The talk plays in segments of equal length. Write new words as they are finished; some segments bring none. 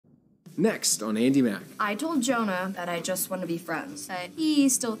Next on Andi Mack. I told Jonah that I just want to be friends, but he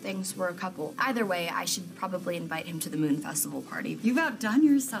still thinks we're a couple. Either way, I should probably invite him to the Moon Festival party. You've outdone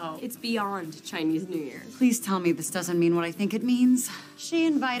yourself. It's beyond Chinese New Year. Please tell me this doesn't mean what I think it means. She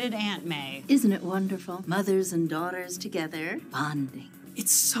invited Aunt May. Isn't it wonderful? Mothers and daughters together, bonding.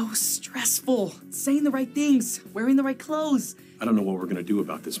 It's so stressful. Saying the right things, wearing the right clothes. I don't know what we're gonna do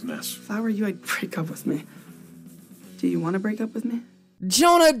about this mess. If I were you, I'd break up with me. Do you want to break up with me?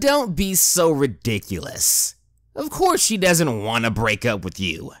 Jonah, don't be so ridiculous. Of course she doesn't want to break up with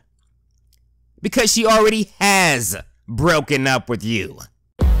you. Because she already has broken up with you.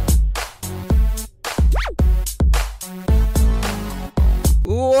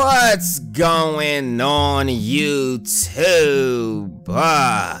 What's going on, YouTube?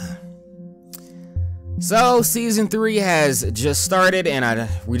 So, Season 3 has just started, and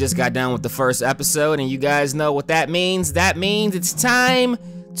we just got done with the first episode, and you guys know what that means. That means it's time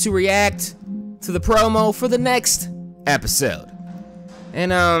to react to the promo for the next episode.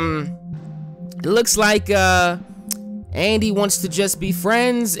 And, it looks like, Andi wants to just be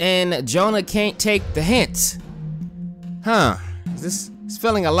friends, and Jonah can't take the hint. Huh. This is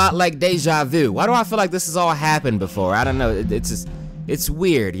feeling a lot like deja vu. Why do I feel like this has all happened before? I don't know. It's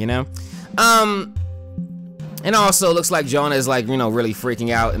weird, you know? And also, it looks like Jonah is like, you know, really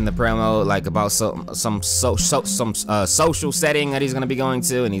freaking out in the promo, like about some social setting that he's gonna be going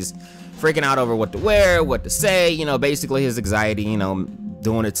to, and he's freaking out over what to wear, what to say, you know, basically his anxiety, you know,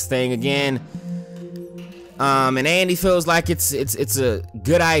 doing its thing again. And Andi feels like it's a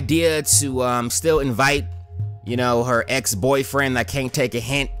good idea to still invite, you know, her ex-boyfriend that can't take a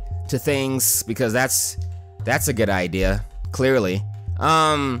hint to things, because that's a good idea, clearly.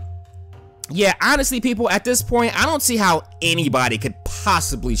 Yeah, honestly, people, at this point, I don't see how anybody could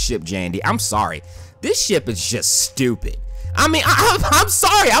possibly ship Jandy. I'm sorry. This ship is just stupid. I mean, I'm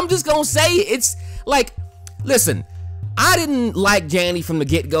sorry. I'm just gonna say it. It's like, listen, I didn't like Jandy from the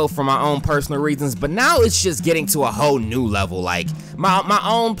get-go for my own personal reasons, but now it's just getting to a whole new level. Like, my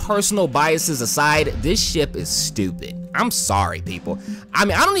own personal biases aside, this ship is stupid. I'm sorry, people. I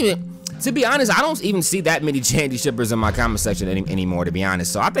mean, to be honest, I don't even see that many Jandy shippers in my comment section anymore, to be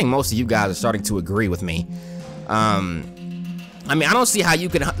honest. So I think most of you guys are starting to agree with me. I mean, I don't see how you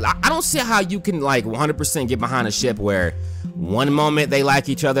can like 100% get behind a ship where one moment they like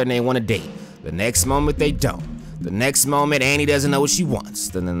each other and they want to date, the next moment they don't. The next moment Andi doesn't know what she wants.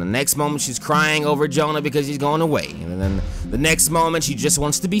 Then the next moment she's crying over Jonah because he's going away. And then the next moment she just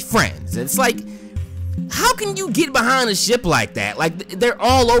wants to be friends. It's like, how can you get behind a ship like that? Like, they're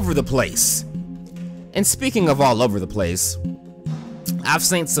all over the place. And speaking of all over the place, I've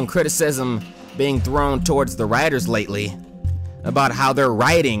seen some criticism being thrown towards the writers lately about how their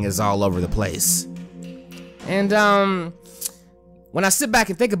writing is all over the place. And, when I sit back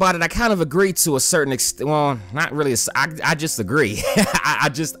and think about it, I kind of agree to a certain extent. Well, not really. I just agree.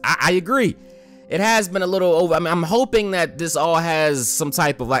 I agree. It has been a little over. I mean, I'm hoping that this all has some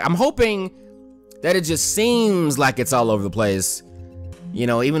type of like, I'm hoping that it just seems like it's all over the place. You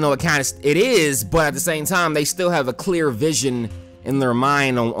know, even though it is, but at the same time, they still have a clear vision in their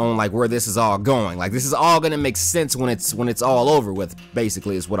mind on like where this is all going. Like, this is all gonna make sense when it's all over with,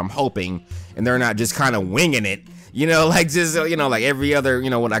 basically, is what I'm hoping. And they're not just kind of winging it. You know, like just, you know, like every other, you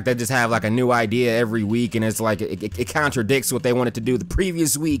know, like they just have like a new idea every week, and it's like it contradicts what they wanted to do the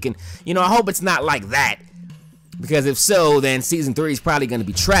previous week. And, you know, I hope it's not like that, because if so, then Season 3 is probably going to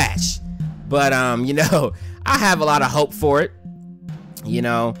be trash. But, you know, I have a lot of hope for it. You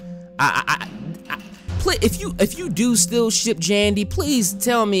know, if you do still ship Jandy, please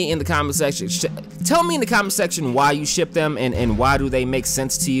tell me in the comment section. Tell me in the comment section why you ship them, and why do they make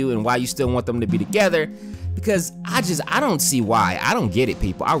sense to you, and why you still want them to be together. Because I don't see why. I don't get it,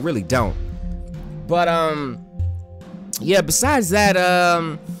 people. I really don't. But, yeah, besides that,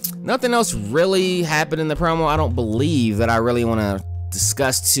 nothing else really happened in the promo. I don't believe that I really want to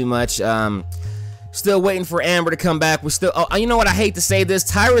discuss too much. Still waiting for Amber to come back. We're still, oh, you know what? I hate to say this.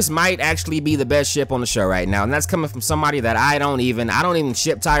 Tyrus might actually be the best ship on the show right now. And that's coming from somebody that I don't even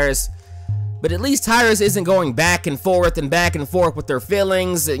ship Tyrus. But at least Tyrus isn't going back and forth with their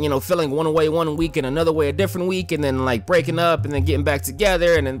feelings, you know, feeling one way one week and another way a different week, and then like breaking up and then getting back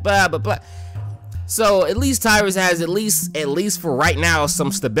together and then blah blah blah. So at least Tyrus has at least for right now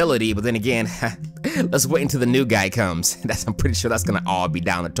some stability. But then again, let's wait until the new guy comes. I'm pretty sure that's gonna all be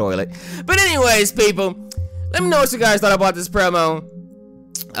down the toilet. But anyways, people, let me know what you guys thought about this promo.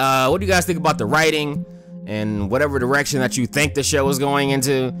 What do you guys think about the writing and whatever direction that you think the show is going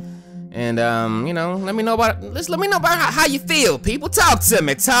into? And, you know, let me know about how you feel, people. Talk to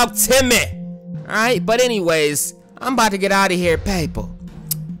me. Alright, but anyways, I'm about to get out of here, people.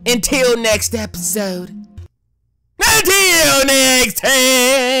 Until next episode. Until next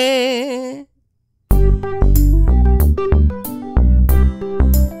time.